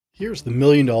Here's the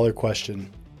million-dollar question.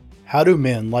 How do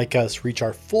men like us reach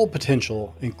our full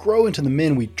potential and grow into the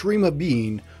men we dream of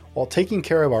being while taking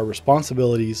care of our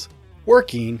responsibilities,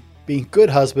 working, being good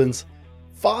husbands,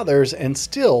 fathers, and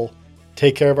still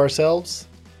take care of ourselves?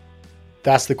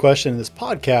 That's the question, and this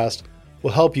podcast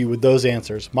will help you with those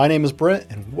answers. My name is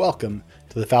Brent, and welcome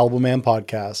to the Fallible Man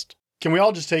Podcast. Can we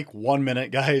all just take 1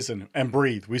 minute, guys, and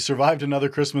breathe? We survived another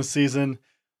Christmas season.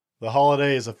 The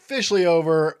holiday is officially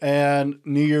over, and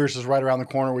New Year's is right around the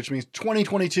corner, which means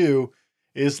 2022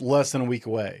 is less than a week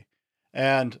away.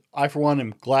 And I, for one,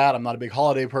 am glad. I'm not a big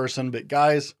holiday person, but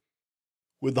guys,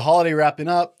 with the holiday wrapping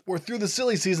up, we're through the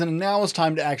silly season, and now it's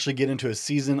time to actually get into a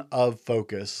season of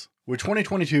focus. With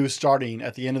 2022 starting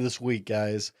at the end of this week,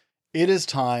 guys, it is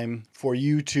time for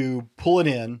you to pull it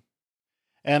in.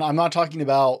 And I'm not talking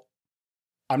about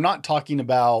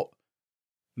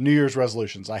New Year's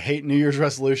resolutions. I hate New Year's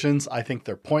resolutions. I think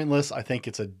they're pointless. I think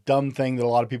it's a dumb thing that a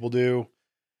lot of people do.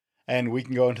 And we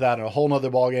can go into that in a whole nother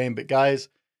ballgame. But guys,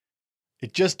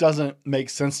 it just doesn't make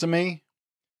sense to me.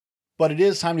 But it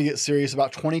is time to get serious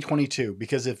about 2022.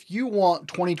 Because if you want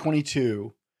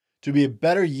 2022 to be a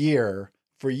better year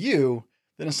for you,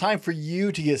 then it's time for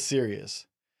you to get serious.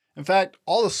 In fact,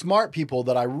 all the smart people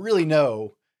that I really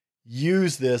know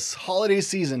use this holiday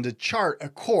season to chart a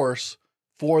course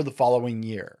for the following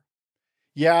year.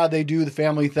 Yeah, they do the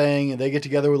family thing and they get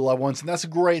together with loved ones, and that's a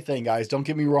great thing, guys. Don't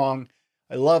get me wrong.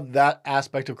 I love that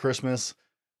aspect of Christmas,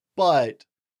 but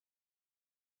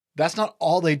that's not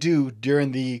all they do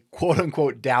during the quote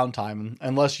unquote downtime,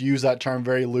 and let's use that term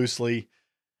very loosely.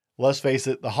 Let's face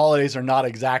it, the holidays are not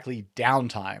exactly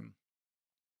downtime.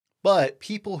 But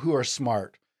people who are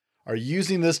smart are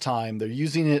using this time, they're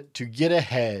using it to get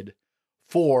ahead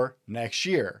for next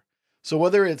year. So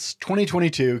whether it's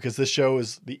 2022, because this show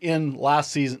is the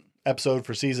last season episode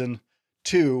for season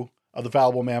 2 of the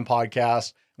Fallible Man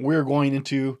Podcast, and we're going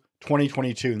into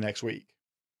 2022 next week.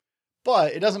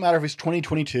 But it doesn't matter if it's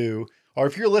 2022 or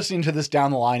if you're listening to this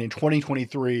down the line in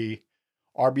 2023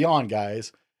 or beyond,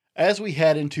 guys. As we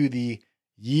head into the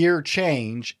year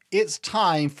change, it's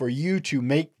time for you to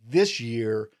make this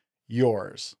year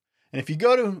yours. And if you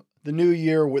go to the new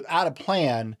year without a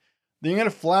plan, then you're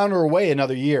going to flounder away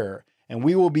another year. And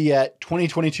we will be at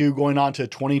 2022 going on to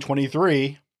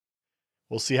 2023.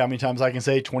 We'll see how many times I can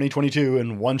say 2022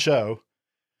 in one show.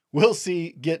 We'll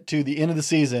get to the end of the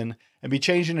season and be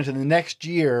changing into the next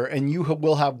year, and you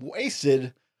will have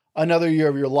wasted another year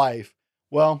of your life.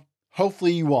 Well,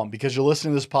 hopefully you won't, because you're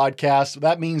listening to this podcast.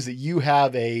 That means that you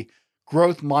have a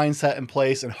growth mindset in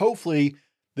place, and hopefully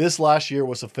this last year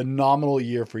was a phenomenal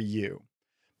year for you.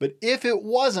 But if it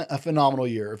wasn't a phenomenal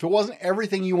year, if it wasn't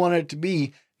everything you wanted it to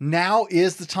be, now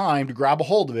is the time to grab a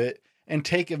hold of it and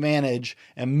take advantage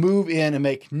and move in and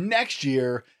make next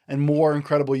year a more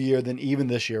incredible year than even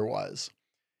this year was.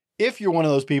 If you're one of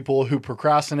those people who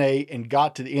procrastinate and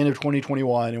got to the end of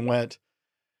 2021 and went,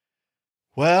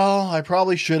 well, I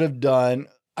probably should have done,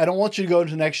 I don't want you to go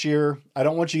into next year. I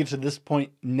don't want you to get to this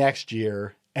point next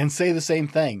year and say the same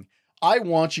thing. I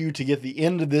want you to get the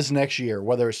end of this next year,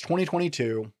 whether it's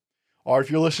 2022 or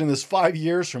if you're listening to this 5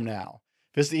 years from now.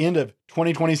 If it's the end of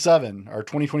 2027 or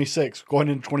 2026, going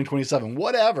into 2027,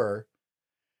 whatever,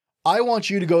 I want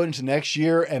you to go into next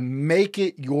year and make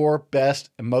it your best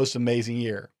and most amazing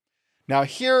year. Now,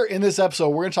 here in this episode,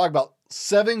 we're going to talk about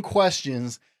 7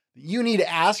 questions that you need to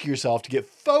ask yourself to get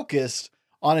focused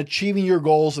on achieving your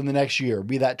goals in the next year,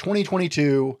 be that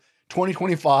 2022,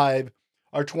 2025,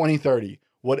 or 2030.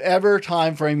 Whatever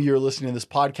time frame you're listening to this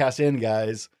podcast in,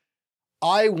 guys,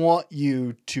 I want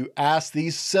you to ask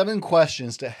these 7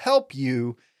 questions to help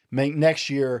you make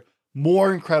next year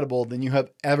more incredible than you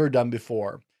have ever done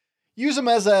before. Use them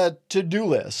as a to-do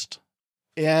list.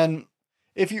 And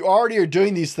if you already are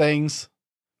doing these things,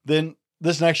 then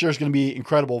this next year is going to be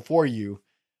incredible for you.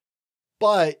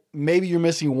 But maybe you're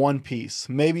missing one piece.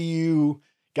 Maybe you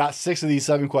got 6 of these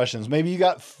 7 questions. Maybe you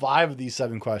got 5 of these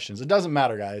 7 questions. It doesn't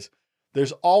matter, guys.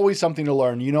 There's always something to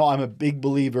learn. You know, I'm a big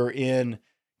believer in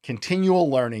continual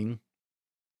learning,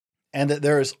 and that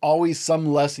there is always some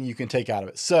lesson you can take out of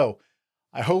it. So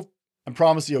I hope and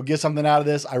promise you'll get something out of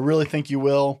this. I really think you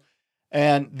will.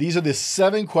 And these are the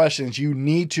 7 questions you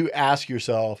need to ask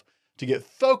yourself to get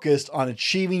focused on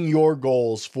achieving your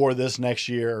goals for this next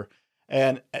year.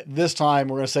 And at this time,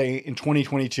 we're going to say in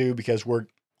 2022, because we're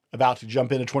about to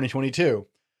jump into 2022.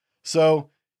 So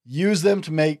use them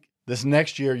to make this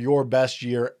next year your best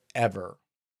year ever.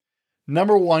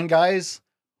 Number 1, guys,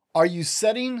 are you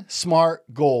setting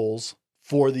smart goals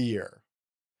for the year?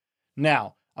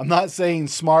 Now, I'm not saying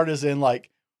smart as in like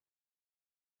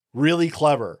really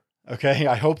clever. Okay.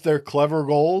 I hope they're clever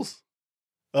goals.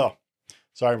 Oh,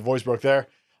 Sorry, my voice broke there.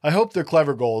 I hope they're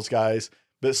clever goals, guys.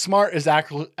 But SMART is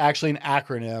actually an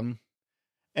acronym.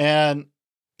 And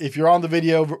if you're on the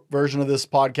video version of this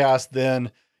podcast,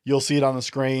 then you'll see it on the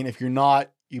screen. If you're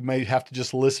not, you may have to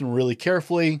just listen really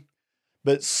carefully.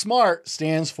 But SMART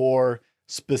stands for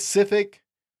specific,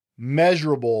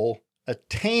 measurable,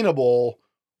 attainable,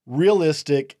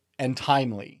 realistic, and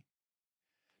timely.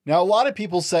 Now, a lot of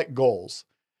people set goals,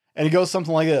 and it goes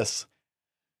something like this.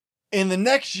 In the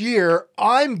next year,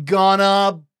 I'm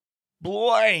gonna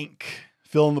blank.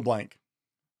 Fill in the blank.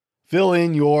 Fill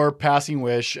in your passing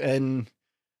wish. And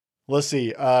let's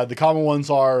see, the common ones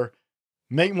are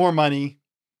make more money,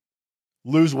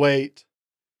 lose weight,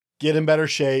 get in better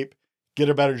shape, get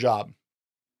a better job.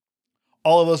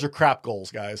 All of those are crap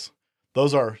goals, guys.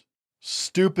 Those are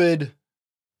stupid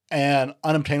and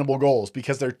unobtainable goals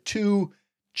because they're too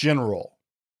general.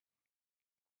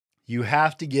 You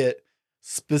have to get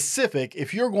specific.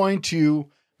 If you're going to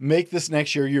make this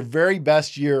next year your very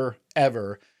best year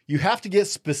ever, you have to get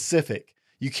specific.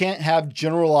 You can't have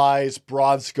generalized,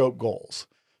 broad scope goals.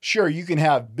 Sure, you can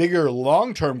have bigger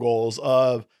long-term goals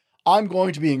of, I'm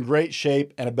going to be in great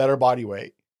shape and a better body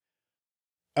weight.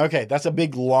 Okay, that's a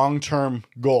big long-term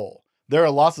goal. There are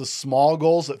lots of small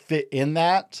goals that fit in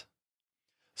that.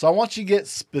 So I want you to get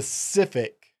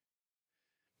specific,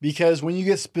 because when you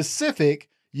get specific,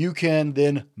 you can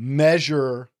then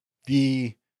measure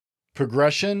the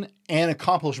progression and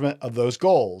accomplishment of those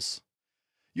goals.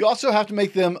 You also have to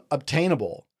make them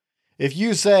obtainable. If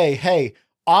you say, hey,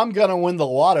 I'm going to win the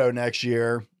lotto next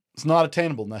year, it's not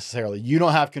attainable necessarily. You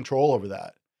don't have control over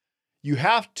that. You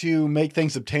have to make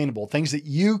things obtainable, things that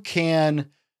you can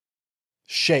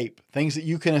shape, things that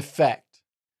you can affect.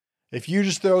 If you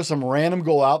just throw some random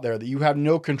goal out there that you have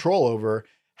no control over,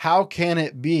 how can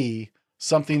it be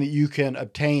something that you can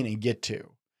obtain and get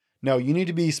to? No, you need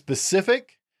to be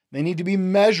specific. They need to be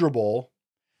measurable.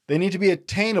 They need to be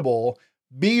attainable.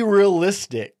 Be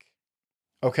realistic.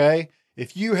 Okay?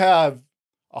 If you have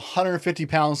 150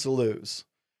 pounds to lose,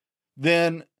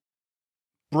 then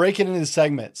break it into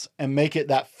segments and make it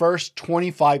that first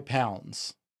 25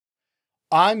 pounds.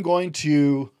 I'm going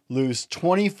to lose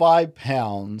 25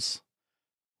 pounds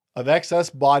of excess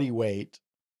body weight,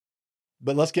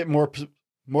 but let's get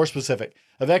more specific,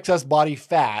 of excess body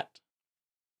fat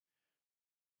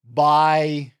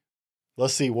by,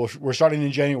 let's see, we're starting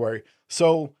in January.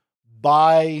 So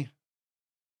by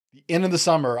the end of the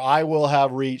summer, I will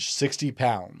have reached 60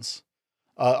 pounds,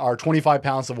 or 25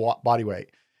 pounds of body weight.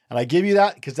 And I give you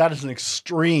that because that is an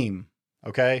extreme,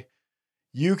 okay?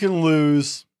 You can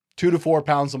lose 2 to 4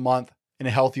 pounds a month in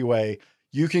a healthy way.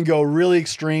 You can go really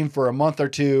extreme for a month or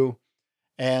two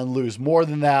and lose more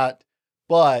than that.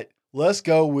 But let's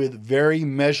go with very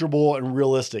measurable and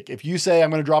realistic. If you say I'm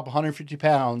going to drop 150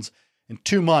 pounds in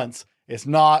 2 months, it's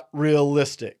not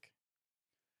realistic.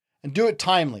 And do it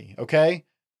timely, okay?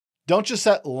 Don't just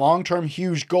set long-term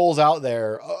huge goals out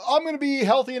there. I'm going to be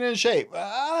healthy and in shape.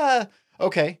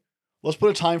 Okay, let's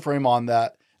put a time frame on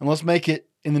that, and let's make it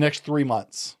in the next 3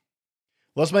 months.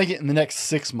 Let's make it in the next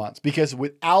 6 months, because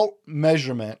without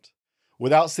measurement,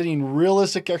 without setting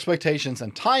realistic expectations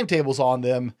and timetables on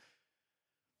them,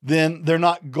 then they're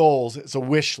not goals. It's a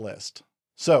wish list.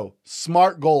 So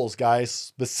SMART goals, guys: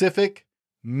 specific,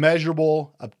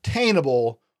 measurable,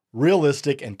 obtainable,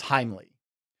 realistic, and timely.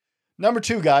 Number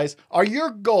 2, guys, are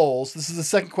your goals, this is the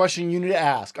second question you need to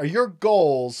ask, are your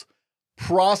goals,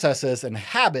 processes, and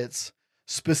habits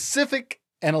specific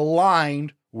and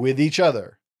aligned with each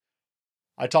other?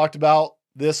 I talked about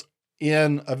this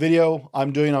in a video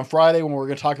I'm doing on Friday when we're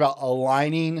going to talk about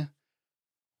aligning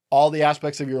all the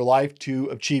aspects of your life to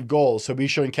achieve goals. So be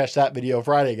sure and catch that video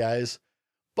Friday, guys.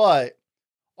 But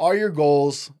are your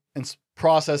goals and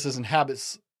processes and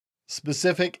habits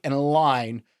specific and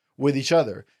aligned with each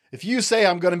other? If you say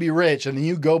I'm going to be rich and then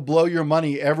you go blow your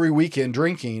money every weekend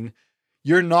drinking,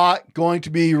 you're not going to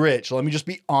be rich. Let me just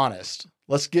be honest.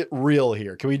 Let's get real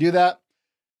here. Can we do that?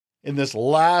 In this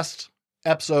last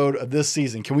episode of this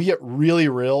season, can we get really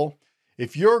real?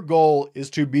 If your goal is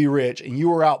to be rich and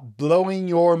you are out blowing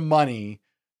your money,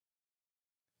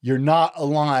 you're not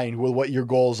aligned with what your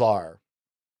goals are.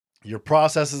 Your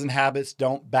processes and habits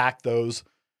don't back those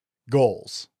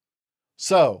goals.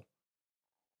 So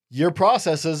your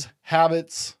processes,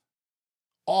 habits,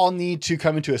 all need to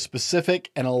come into a specific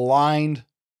and aligned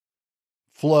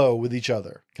flow with each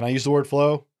other. Can I use the word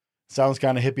flow? Sounds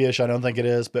kind of hippie-ish. I don't think it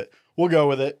is, but we'll go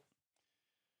with it.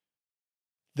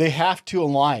 They have to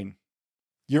align.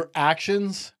 Your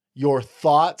actions, your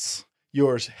thoughts,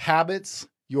 your habits,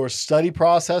 your study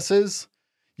processes.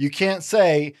 You can't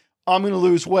say, I'm going to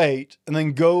lose weight and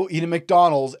then go eat at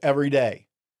McDonald's every day.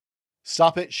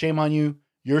 Stop it. Shame on you.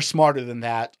 You're smarter than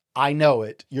that. I know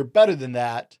it. You're better than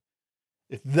that.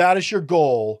 If that is your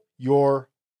goal, your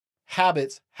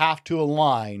habits have to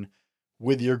align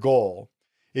with your goal.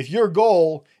 If your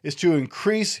goal is to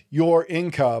increase your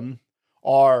income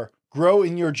or grow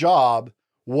in your job,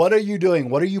 what are you doing?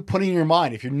 What are you putting in your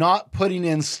mind? If you're not putting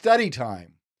in study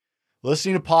time,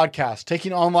 listening to podcasts,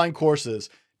 taking online courses,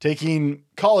 taking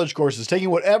college courses, taking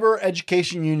whatever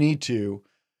education you need to,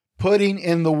 putting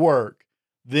in the work,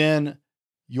 then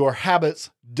your habits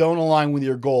don't align with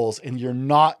your goals and you're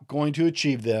not going to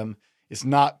achieve them. It's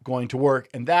not going to work.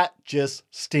 And that just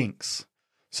stinks.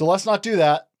 So let's not do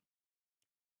that.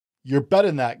 You're better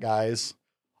than that, guys.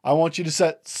 I want you to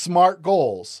set smart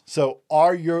goals. So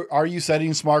are you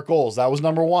setting smart goals? That was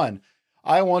number one.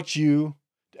 I want you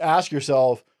to ask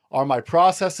yourself, are my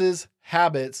processes,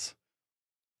 habits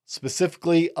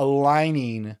specifically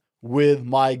aligning with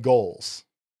my goals?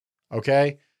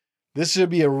 Okay. This should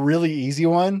be a really easy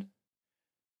one.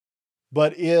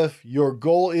 But if your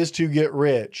goal is to get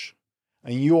rich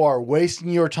and you are wasting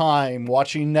your time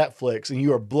watching Netflix and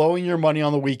you are blowing your money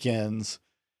on the weekends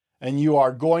and you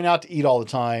are going out to eat all the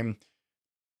time,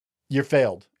 you're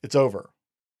failed. It's over.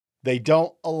 They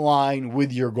don't align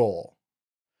with your goal.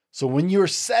 So when you're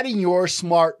setting your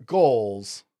smart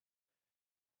goals,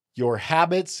 your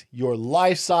habits, your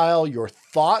lifestyle, your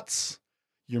thoughts,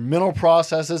 your mental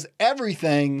processes,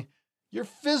 everything, your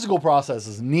physical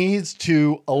processes needs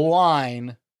to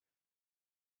align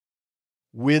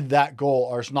with that goal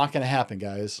or it's not going to happen,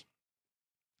 guys.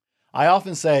 I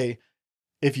often say,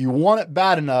 if you want it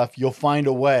bad enough, you'll find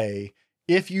a way.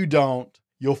 If you don't,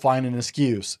 you'll find an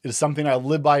excuse. It is something I've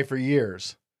lived by for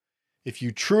years. If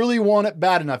you truly want it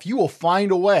bad enough, you will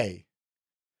find a way.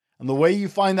 And the way you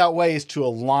find that way is to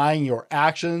align your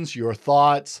actions, your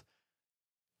thoughts,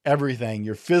 everything,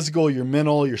 your physical, your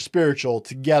mental, your spiritual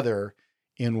together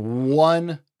in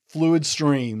one fluid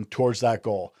stream towards that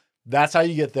goal. That's how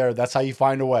you get there. That's how you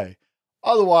find a way.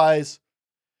 Otherwise,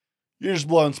 you're just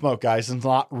blowing smoke, guys, and it's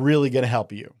not really going to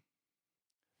help you.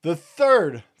 The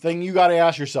third thing you got to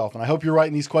ask yourself, and I hope you're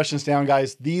writing these questions down,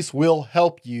 guys, these will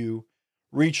help you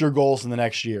reach your goals in the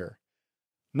next year.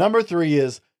 Number 3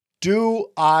 is, do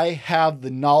I have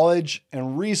the knowledge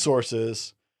and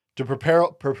resources to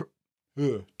propel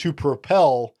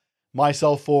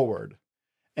myself forward?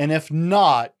 And if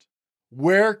not,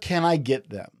 where can I get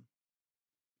them?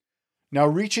 Now,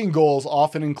 reaching goals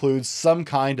often includes some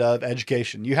kind of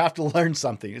education. You have to learn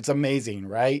something. It's amazing,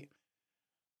 right?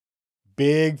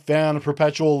 Big fan of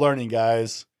perpetual learning,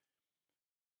 guys.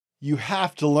 You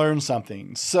have to learn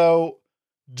something. So,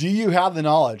 do you have the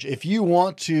knowledge? If you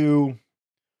want to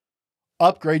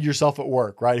upgrade yourself at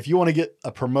work, right? If you want to get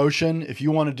a promotion, if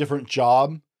you want a different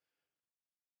job,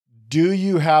 do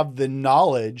you have the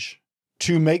knowledge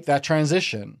to make that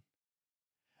transition?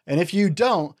 And if you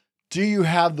don't, do you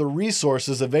have the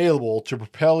resources available to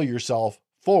propel yourself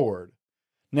forward?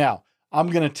 Now, I'm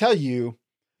going to tell you,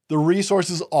 the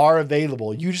resources are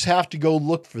available. You just have to go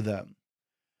look for them.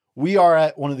 We are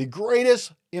at one of the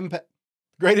greatest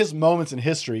moments in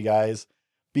history, guys,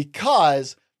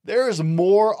 because there is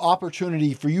more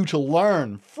opportunity for you to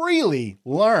learn, freely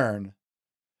learn,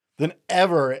 than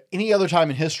ever at any other time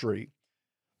in history.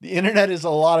 The internet is a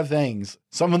lot of things,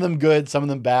 some of them good, some of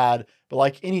them bad, but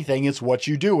like anything, it's what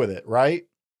you do with it, right?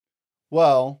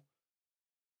 Well,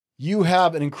 you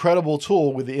have an incredible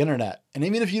tool with the internet. And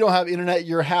even if you don't have internet at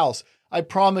your house, I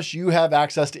promise you have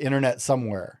access to internet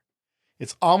somewhere.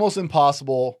 It's almost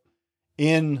impossible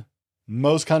in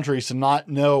most countries to not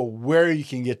know where you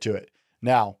can get to it.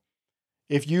 Now,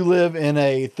 if you live in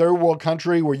a third world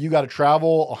country where you got to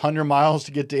travel 100 miles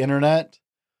to get to internet,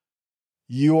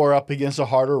 you are up against a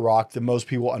harder rock than most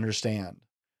people understand.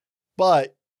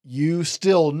 But you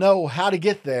still know how to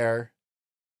get there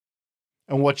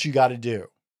and what you got to do.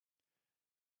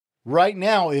 Right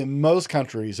now, in most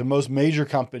countries, in most major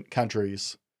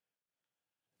countries,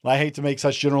 I hate to make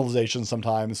such generalizations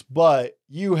sometimes, but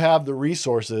you have the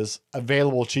resources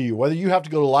available to you. Whether you have to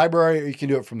go to the library or you can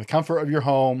do it from the comfort of your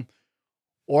home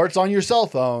or it's on your cell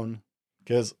phone,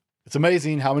 because it's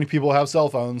amazing how many people have cell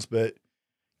phones but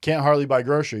can't hardly buy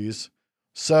groceries.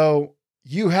 So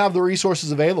you have the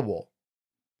resources available.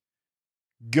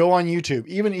 Go on YouTube.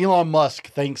 Even Elon Musk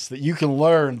thinks that you can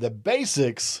learn the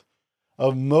basics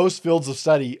of most fields of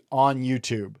study on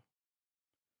YouTube.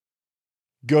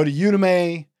 Go to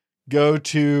Udemy, go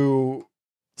to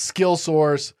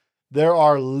SkillSource. There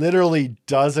are literally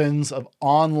dozens of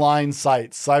online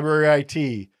sites, Cyber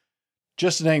IT,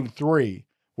 just to name 3,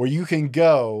 where you can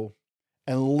go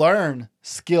and learn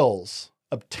skills,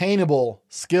 obtainable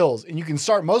skills. And you can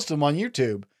start most of them on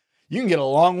YouTube. You can get a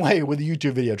long way with a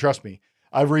YouTube video. Trust me.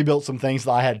 I've rebuilt some things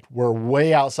that were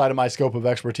way outside of my scope of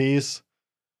expertise.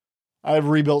 I've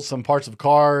rebuilt some parts of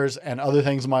cars and other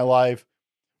things in my life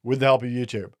with the help of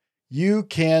YouTube. You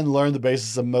can learn the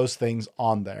basis of most things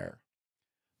on there.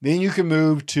 Then you can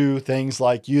move to things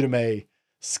like Udemy,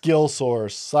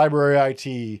 SkillSource, Cyber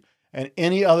IT, and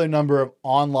any other number of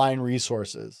online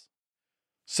resources.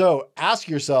 So ask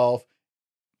yourself,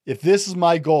 if this is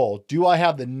my goal, do I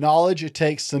have the knowledge it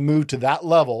takes to move to that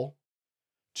level,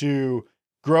 to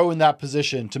grow in that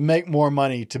position, to make more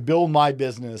money, to build my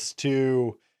business,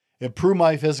 to improve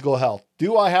my physical health?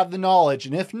 Do I have the knowledge?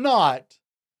 And if not,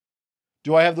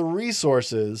 do I have the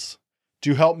resources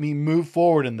to help me move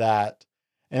forward in that?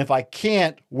 And if I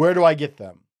can't, where do I get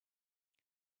them?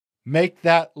 Make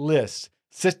that list.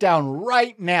 Sit down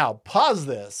right now. Pause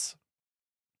this.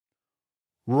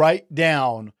 Write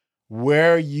down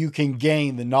where you can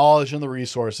gain the knowledge and the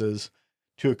resources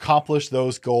to accomplish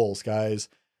those goals, guys.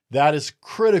 That is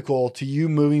critical to you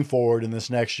moving forward in this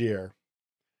next year.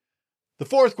 The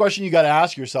fourth question you got to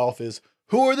ask yourself is,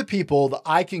 who are the people that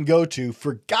I can go to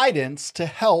for guidance to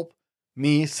help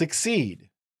me succeed?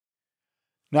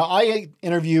 Now, I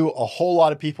interview a whole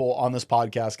lot of people on this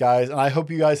podcast, guys, and I hope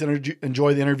you guys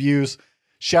enjoy the interviews.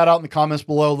 Shout out in the comments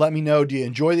below. Let me know, do you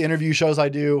enjoy the interview shows I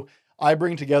do? I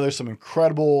bring together some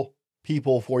incredible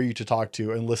people for you to talk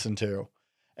to and listen to.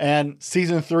 And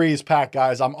season 3 is packed,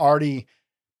 guys. I'm already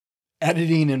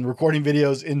editing and recording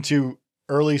videos into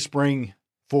early spring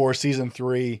for season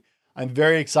 3. I'm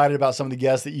very excited about some of the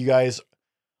guests that you guys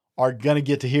are going to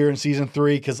get to hear in season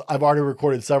 3 because I've already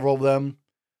recorded several of them.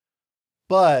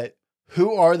 But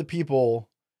who are the people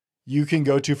you can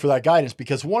go to for that guidance?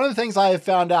 Because one of the things I have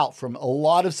found out from a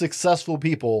lot of successful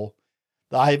people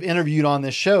that I have interviewed on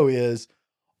this show is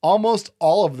almost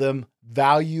all of them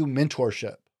value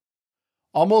mentorship.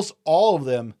 Almost all of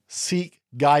them seek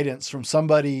guidance from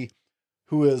somebody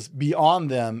who is beyond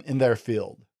them in their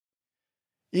field.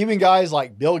 Even guys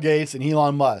like Bill Gates and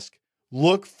Elon Musk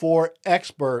look for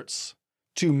experts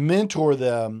to mentor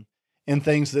them in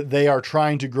things that they are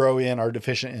trying to grow in or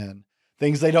deficient in,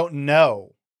 things they don't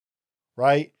know,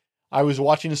 right? I was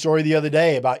watching a story the other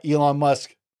day about Elon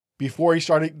Musk. Before he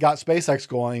got SpaceX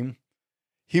going,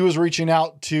 he was reaching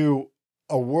out to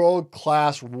a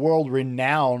world-class,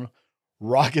 world-renowned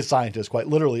rocket scientist, quite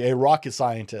literally a rocket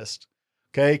scientist,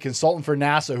 okay, consultant for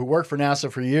NASA who worked for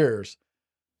NASA for years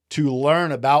to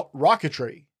learn about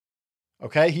rocketry,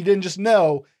 okay? He didn't just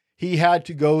know, he had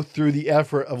to go through the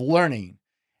effort of learning.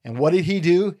 And what did he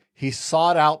do? He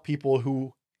sought out people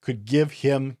who could give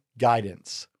him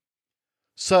guidance.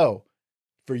 So,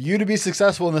 for you to be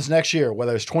successful in this next year,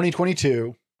 whether it's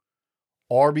 2022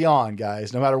 or beyond,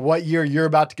 guys, no matter what year you're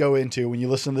about to go into when you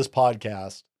listen to this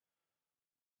podcast,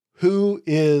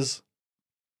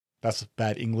 that's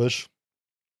bad English,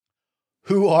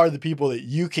 who are the people that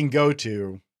you can go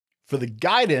to for the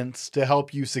guidance to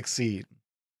help you succeed?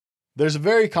 There's a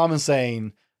very common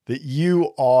saying that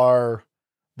you are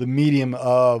the medium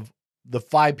of the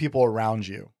 5 people around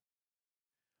you.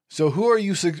 So who are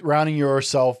you surrounding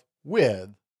yourself with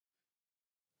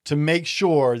to make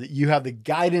sure that you have the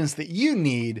guidance that you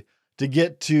need to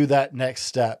get to that next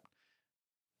step?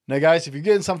 Now, guys, if you're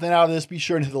getting something out of this, be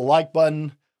sure to hit the like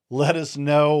button. Let us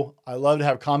know. I love to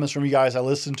have comments from you guys. I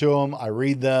listen to them. I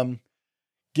read them.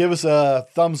 Give us a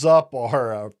thumbs up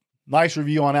or a nice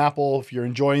review on Apple if you're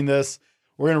enjoying this.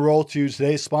 We're going to roll to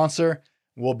today's sponsor.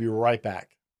 We'll be right back.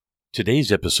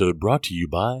 Today's episode brought to you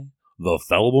by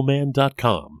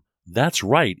thefallibleman.com. That's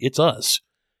right, it's us.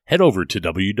 Head over to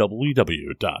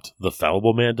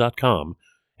www.thefallibleman.com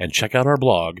and check out our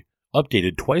blog,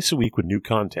 updated twice a week with new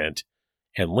content,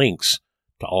 and links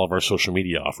to all of our social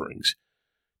media offerings.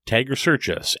 Tag or search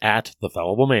us at The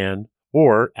Fallible Man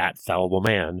or at Fallible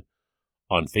Man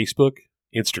on Facebook,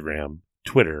 Instagram,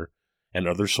 Twitter, and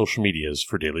other social medias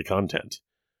for daily content.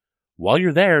 While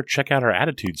you're there, check out our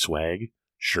Attitude swag,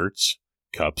 shirts,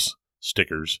 cups,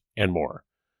 stickers, and more.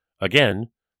 Again,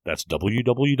 that's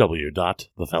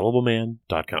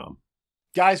www.thefallibleman.com.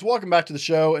 Guys, welcome back to the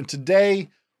show. And today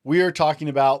we are talking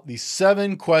about the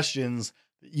 7 questions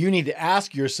that you need to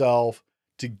ask yourself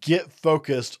to get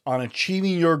focused on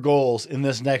achieving your goals in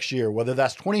this next year, whether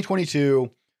that's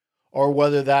 2022 or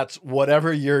whether that's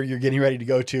whatever year you're getting ready to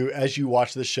go to as you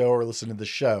watch this show or listen to the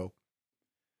show.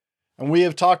 And we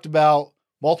have talked about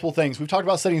multiple things. We've talked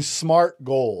about setting SMART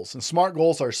goals, and SMART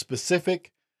goals are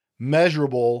specific,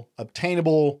 measurable,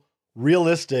 obtainable,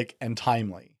 realistic, and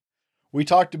timely. We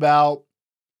talked about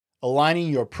aligning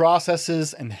your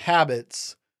processes and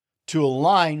habits to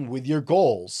align with your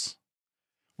goals.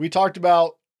 We talked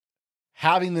about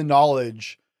having the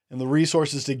knowledge and the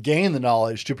resources to gain the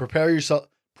knowledge to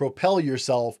propel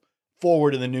yourself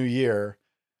forward in the new year.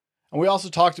 And we also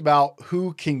talked about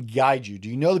who can guide you. Do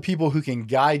you know the people who can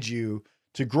guide you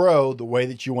to grow the way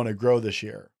that you want to grow this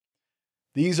year?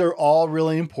 These are all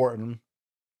really important.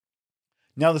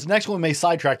 Now, this next one may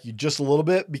sidetrack you just a little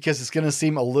bit because it's going to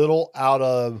seem a little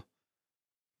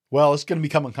it's going to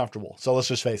become uncomfortable. So let's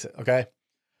just face it, okay?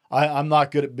 I'm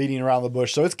not good at beating around the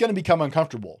bush, so it's going to become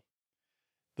uncomfortable.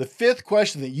 The fifth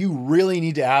question that you really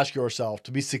need to ask yourself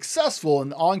to be successful in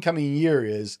the oncoming year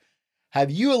is, have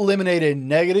you eliminated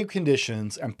negative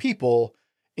conditions and people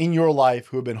in your life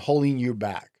who have been holding you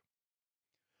back?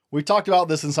 We talked about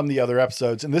this in some of the other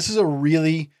episodes, and this is a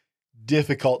really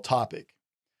difficult topic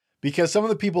because some of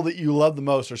the people that you love the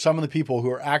most are some of the people who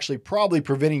are actually probably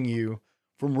preventing you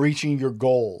from reaching your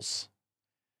goals.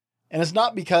 And it's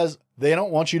not because they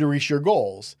don't want you to reach your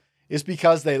goals. It's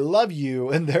because they love you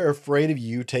and they're afraid of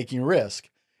you taking risk.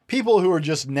 People who are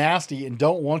just nasty and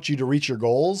don't want you to reach your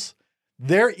goals,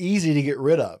 they're easy to get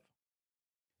rid of.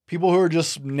 People who are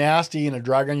just nasty and a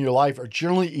drag on your life are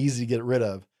generally easy to get rid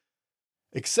of,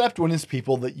 except when it's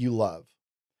people that you love.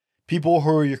 People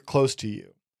who are close to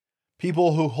you.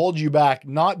 People who hold you back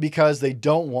not because they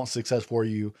don't want success for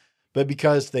you, but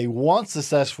because they want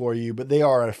success for you, but they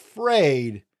are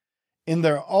afraid in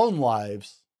their own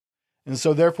lives. And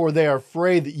so therefore they are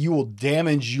afraid that you will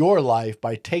damage your life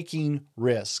by taking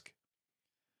risk.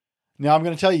 Now I'm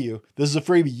going to tell you, this is a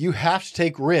freebie. You have to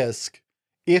take risk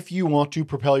if you want to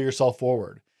propel yourself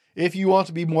forward. If you want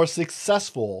to be more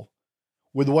successful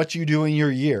with what you do in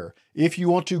your year, if you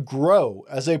want to grow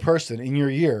as a person in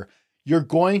your year, you're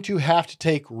going to have to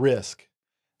take risk.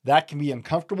 That can be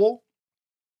uncomfortable.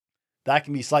 That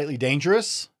can be slightly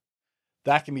dangerous.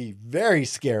 That can be very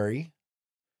scary.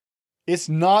 It's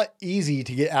not easy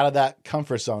to get out of that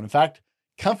comfort zone. In fact,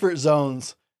 comfort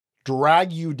zones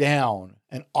drag you down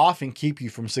and often keep you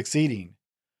from succeeding.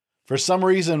 For some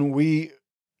reason, we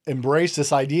embrace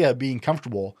this idea of being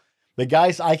comfortable. But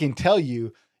guys, I can tell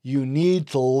you, you need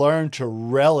to learn to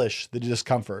relish the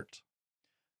discomfort.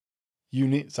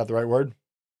 Is that the right word?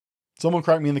 Someone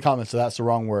correct me in the comments if that's the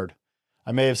wrong word.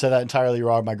 I may have said that entirely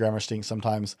wrong. My grammar stinks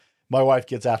sometimes. My wife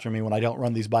gets after me when I don't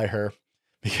run these by her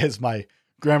because my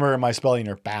grammar and my spelling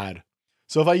are bad.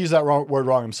 So if I use that word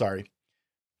wrong, I'm sorry.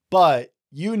 But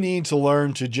you need to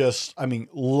learn to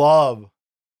love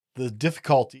the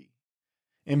difficulty.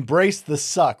 Embrace the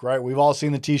suck, right? We've all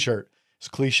seen the t-shirt. It's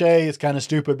cliche. It's kind of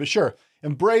stupid, but sure.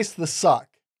 Embrace the suck.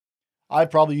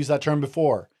 I've probably used that term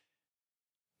before.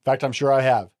 In fact, I'm sure I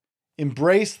have.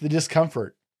 Embrace the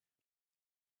discomfort.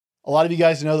 A lot of you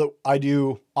guys know that I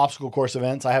do obstacle course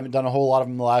events. I haven't done a whole lot of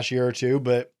them the last year or two,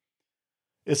 but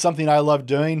it's something I love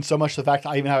doing. So much the fact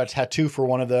I even have a tattoo for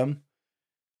one of them.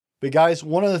 But guys,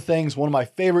 one of my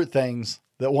favorite things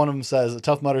that one of them says, that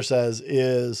Tough Mudder says,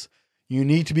 is you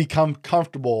need to become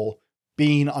comfortable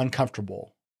being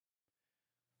uncomfortable.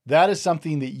 That is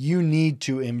something that you need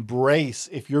to embrace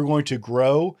if you're going to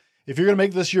grow. If you're going to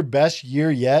make this your best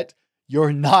year yet,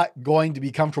 you're not going to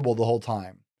be comfortable the whole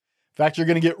time. In fact, you're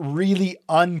going to get really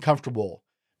uncomfortable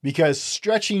because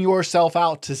stretching yourself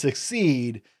out to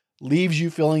succeed leaves you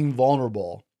feeling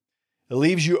vulnerable. It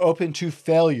leaves you open to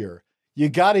failure. You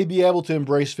got to be able to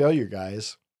embrace failure,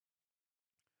 guys.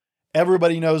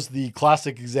 Everybody knows the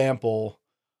classic example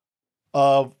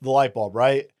of the light bulb,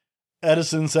 right?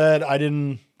 Edison said,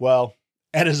 Edison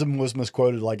was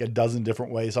misquoted like a dozen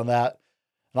different ways on that.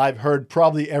 And I've heard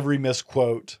probably every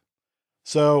misquote.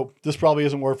 So this probably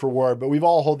isn't word for word, but we've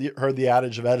all heard the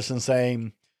adage of Edison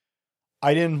saying,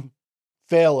 I didn't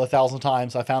fail 1,000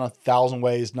 times. I found 1,000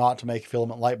 ways not to make a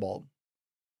filament light bulb.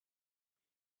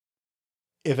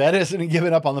 If Edison had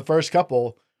given up on the first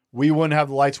couple, we wouldn't have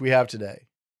the lights we have today.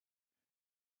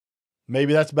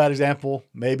 Maybe that's a bad example.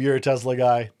 Maybe you're a Tesla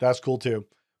guy. That's cool too.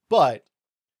 But,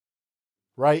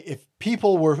 right, if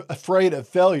people were afraid of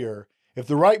failure, if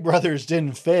the Wright brothers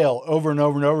didn't fail over and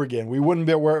over and over again, we wouldn't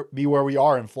be where we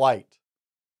are in flight.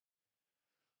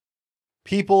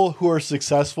 People who are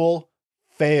successful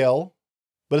fail,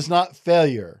 but it's not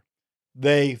failure.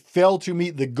 They fail to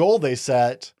meet the goal they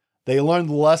set, they learn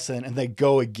the lesson, and they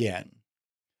go again.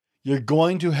 You're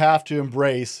going to have to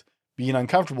embrace being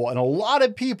uncomfortable. And a lot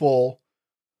of people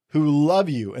who love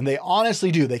you, and they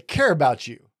honestly do, they care about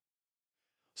you.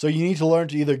 So you need to learn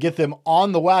to either get them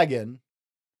on the wagon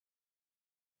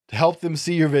to help them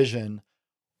see your vision,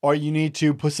 or you need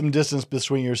to put some distance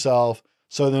between yourself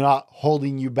so they're not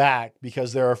holding you back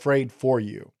because they're afraid for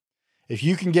you. If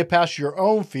you can get past your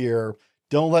own fear,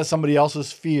 don't let somebody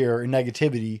else's fear and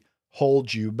negativity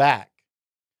hold you back.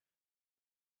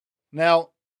 Now,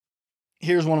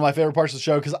 here's one of my favorite parts of the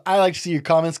show because I like to see your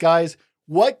comments, guys.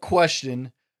 What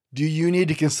question do you need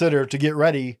to consider to get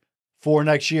ready for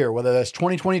next year, whether that's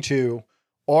 2022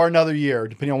 or another year,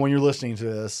 depending on when you're listening to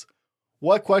this?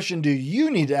 What question do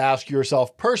you need to ask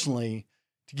yourself personally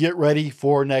to get ready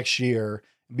for next year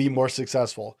and be more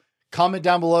successful? Comment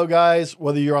down below, guys,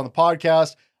 whether you're on the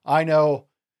podcast. I know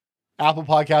Apple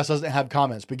Podcasts doesn't have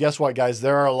comments, but guess what, guys?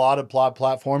 There are a lot of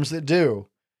platforms that do.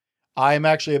 I am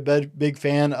actually a big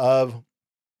fan of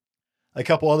a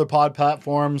couple other pod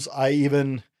platforms. I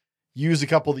even use a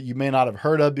couple that you may not have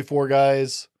heard of before,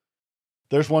 guys.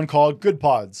 There's one called Good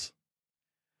Pods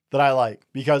that I like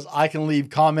because I can leave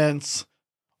comments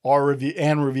or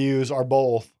reviews or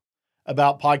both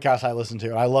about podcasts I listen to.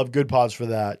 And I love Good Pods for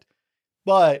that.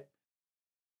 But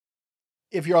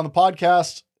if you're on the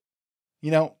podcast,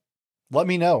 let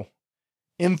me know.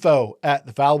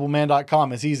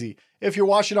 info@thefallibleman.com is easy. If you're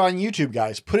watching on YouTube,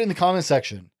 guys, put it in the comment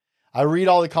section. I read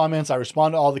all the comments. I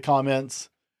respond to all the comments.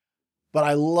 But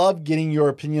I love getting your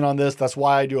opinion on this. That's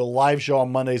why I do a live show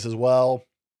on Mondays as well.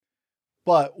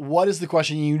 But what is the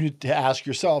question you need to ask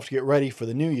yourself to get ready for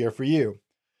the new year for you?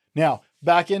 Now,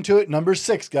 back into it. Number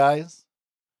 6, guys.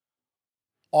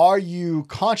 Are you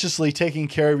consciously taking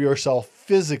care of yourself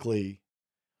physically?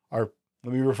 Or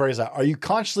let me rephrase that. Are you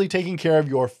consciously taking care of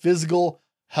your physical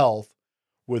health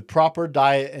with proper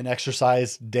diet and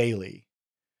exercise daily?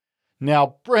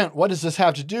 Now, Brent, what does this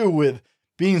have to do with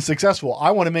being successful?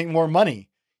 I want to make more money.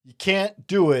 You can't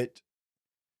do it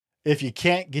if you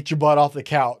can't get your butt off the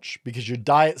couch because your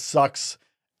diet sucks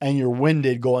and you're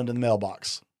winded going to the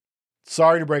mailbox.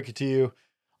 Sorry to break it to you.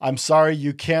 I'm sorry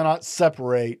you cannot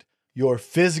separate your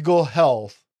physical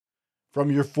health from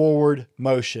your forward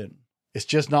motion. It's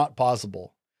just not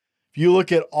possible. If you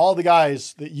look at all the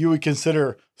guys that you would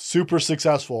consider super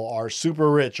successful or super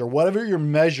rich or whatever your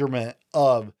measurement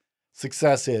of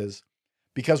success is,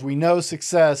 because we know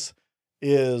success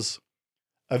is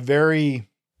a very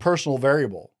personal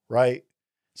variable, right?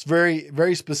 It's very,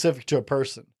 very specific to a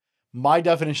person. My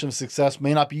definition of success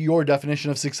may not be your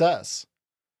definition of success.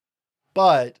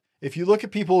 But if you look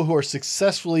at people who are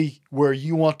successfully where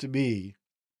you want to be,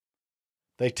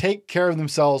 they take care of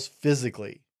themselves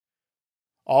physically.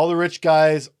 All the rich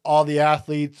guys, all the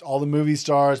athletes, all the movie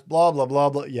stars, blah, blah, blah,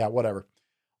 blah. Yeah, whatever.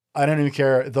 I don't even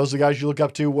care if those are the guys you look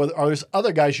up to, or there's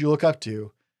other guys you look up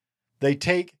to. They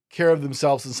take care of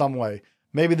themselves in some way.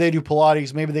 Maybe they do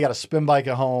Pilates. Maybe they got a spin bike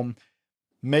at home.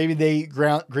 Maybe they eat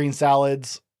green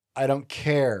salads. I don't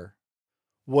care.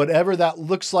 Whatever that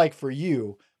looks like for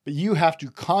you, but you have to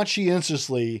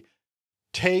conscientiously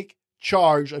take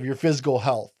charge of your physical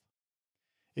health.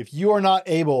 If you are not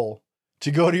able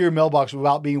to go to your mailbox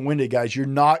without being winded, guys, you're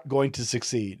not going to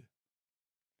succeed.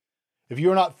 If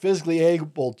you're not physically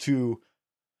able to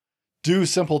do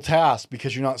simple tasks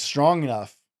because you're not strong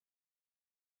enough,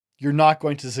 you're not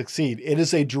going to succeed. It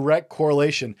is a direct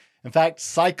correlation. In fact,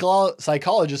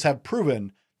 psychologists have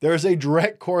proven there is a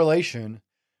direct correlation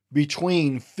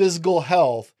between physical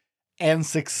health and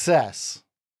success.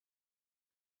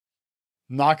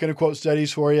 Not going to quote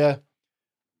studies for you.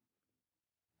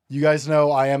 You guys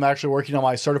know I am actually working on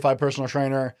my certified personal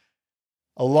trainer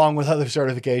along with other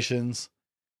certifications.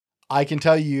 I can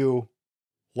tell you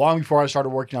long before I started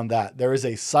working on that, there is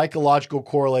a psychological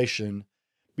correlation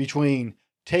between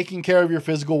taking care of your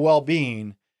physical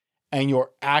well-being and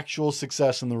your actual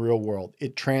success in the real world.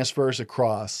 It transfers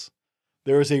across.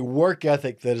 There is a work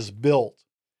ethic that is built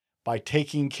by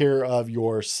taking care of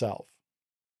yourself.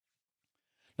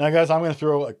 Now, guys, I'm going to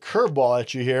throw a curveball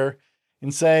at you here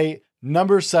and say,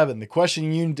 number 7, the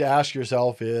question you need to ask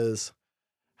yourself is,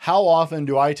 how often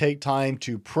do I take time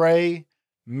to pray,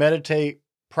 meditate,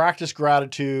 practice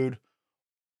gratitude,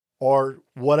 or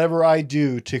whatever I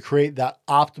do to create that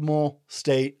optimal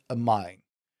state of mind?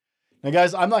 Now,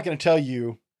 guys, I'm not going to tell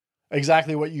you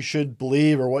exactly what you should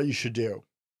believe or what you should do.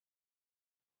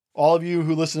 All of you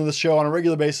who listen to this show on a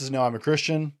regular basis know I'm a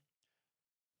Christian.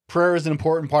 Prayer is an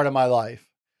important part of my life.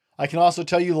 I can also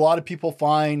tell you a lot of people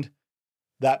find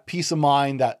that peace of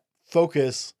mind, that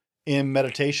focus in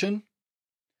meditation.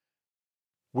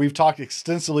 We've talked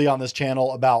extensively on this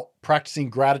channel about practicing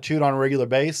gratitude on a regular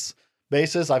basis.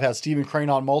 I've had Stephen Crane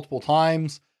on multiple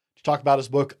times to talk about his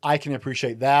book, I Can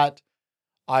Appreciate That.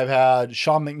 I've had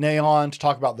Sean McNay on to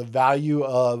talk about the value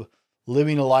of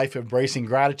living a life embracing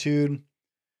gratitude.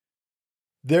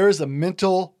 There is a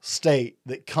mental state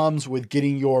that comes with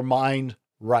getting your mind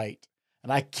right.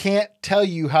 And I can't tell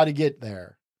you how to get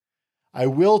there. I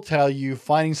will tell you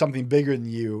finding something bigger than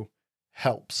you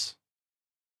helps.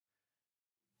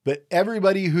 But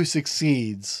everybody who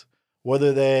succeeds,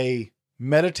 whether they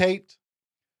meditate,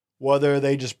 whether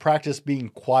they just practice being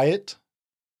quiet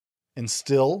and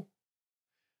still,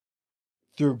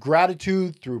 through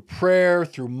gratitude, through prayer,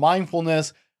 through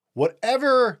mindfulness,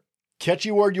 whatever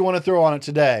catchy word you want to throw on it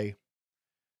today,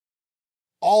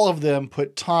 all of them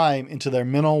put time into their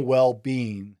mental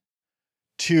well-being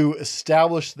to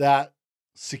establish that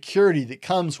security that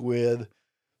comes with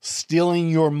stealing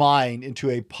your mind into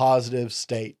a positive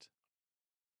state.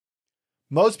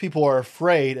 Most people are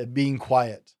afraid of being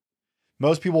quiet.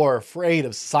 Most people are afraid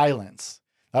of silence.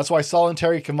 That's why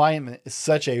solitary confinement is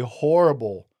such a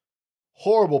horrible,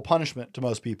 horrible punishment to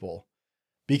most people,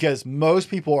 because most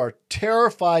people are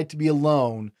terrified to be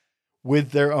alone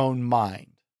with their own mind.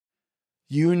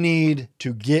 You need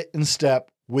to get in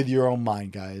step with your own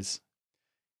mind, guys.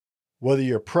 Whether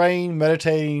you're praying,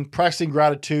 meditating, practicing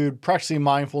gratitude, practicing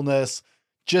mindfulness,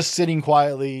 just sitting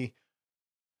quietly,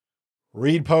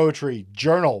 read poetry,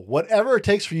 journal, whatever it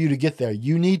takes for you to get there,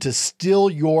 you need to still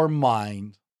your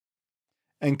mind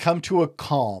and come to a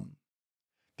calm.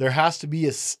 There has to be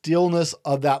a stillness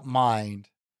of that mind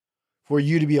for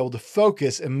you to be able to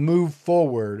focus and move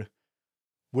forward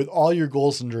with all your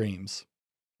goals and dreams.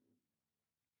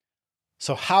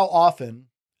 So how often,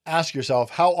 ask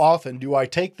yourself, how often do I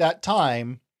take that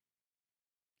time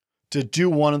to do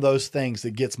one of those things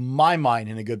that gets my mind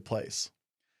in a good place?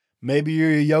 Maybe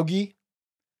you're a yogi.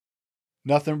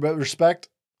 Nothing but respect.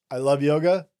 I love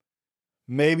yoga.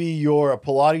 Maybe you're a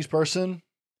Pilates person.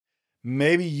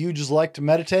 Maybe you just like to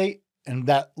meditate and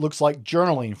that looks like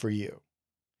journaling for you.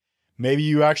 Maybe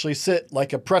you actually sit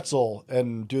like a pretzel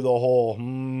and do the whole,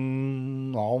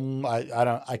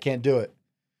 I can't do it.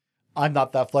 I'm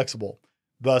not that flexible.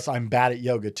 Thus, I'm bad at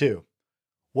yoga too.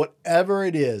 Whatever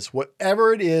it is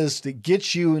that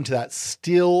gets you into that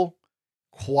still,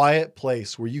 quiet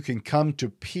place where you can come to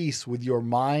peace with your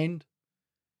mind,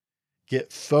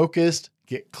 get focused,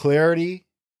 get clarity.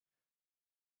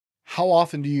 How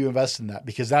often do you invest in that?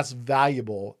 Because that's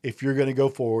valuable if you're going to go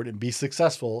forward and be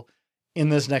successful in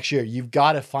this next year. You've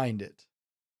got to find it.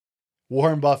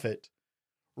 Warren Buffett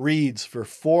reads for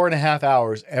 4.5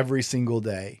 hours every single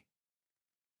day.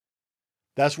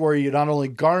 That's where he not only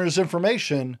garners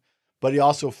information, but he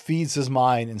also feeds his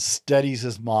mind and steadies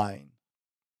his mind.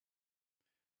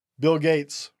 Bill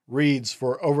Gates reads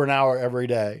for over an hour every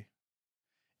day.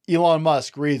 Elon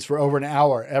Musk reads for over an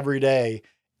hour every day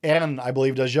and I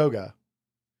believe does yoga.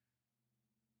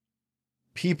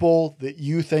 People that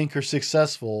you think are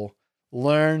successful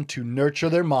learn to nurture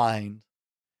their mind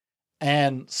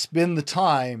and spend the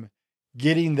time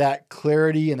getting that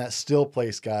clarity and that still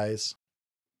place, guys.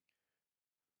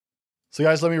 So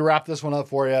guys, let me wrap this one up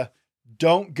for you.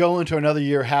 Don't go into another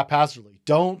year haphazardly.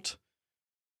 Don't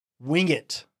wing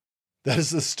it. That is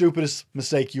the stupidest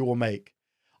mistake you will make.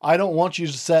 I don't want you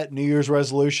to set New Year's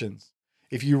resolutions.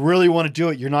 If you really want to do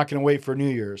it, you're not going to wait for New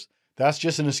Year's. That's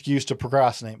just an excuse to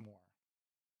procrastinate more.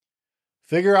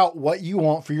 Figure out what you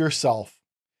want for yourself,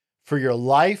 for your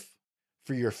life,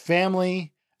 for your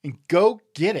family, and go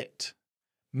get it.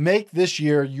 Make this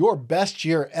year your best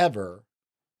year ever.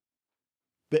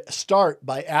 But start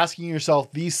by asking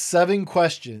yourself these 7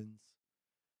 questions.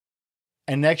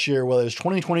 And next year, whether it's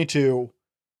 2022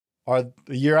 or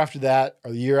the year after that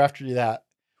or the year after that,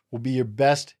 will be your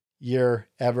best year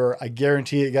ever. I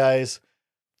guarantee it, guys.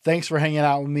 Thanks for hanging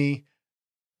out with me.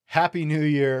 Happy New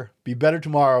Year. Be better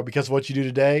tomorrow because of what you do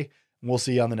today. And we'll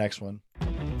see you on the next one.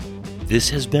 This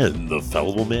has been the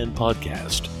Fallible Man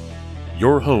Podcast,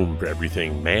 your home for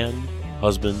everything man,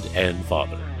 husband, and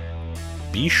father.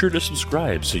 Be sure to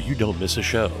subscribe so you don't miss a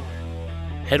show.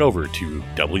 Head over to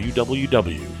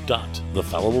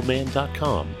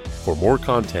www.thefallibleman.com for more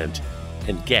content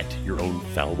and get your own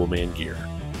Fallible Man gear.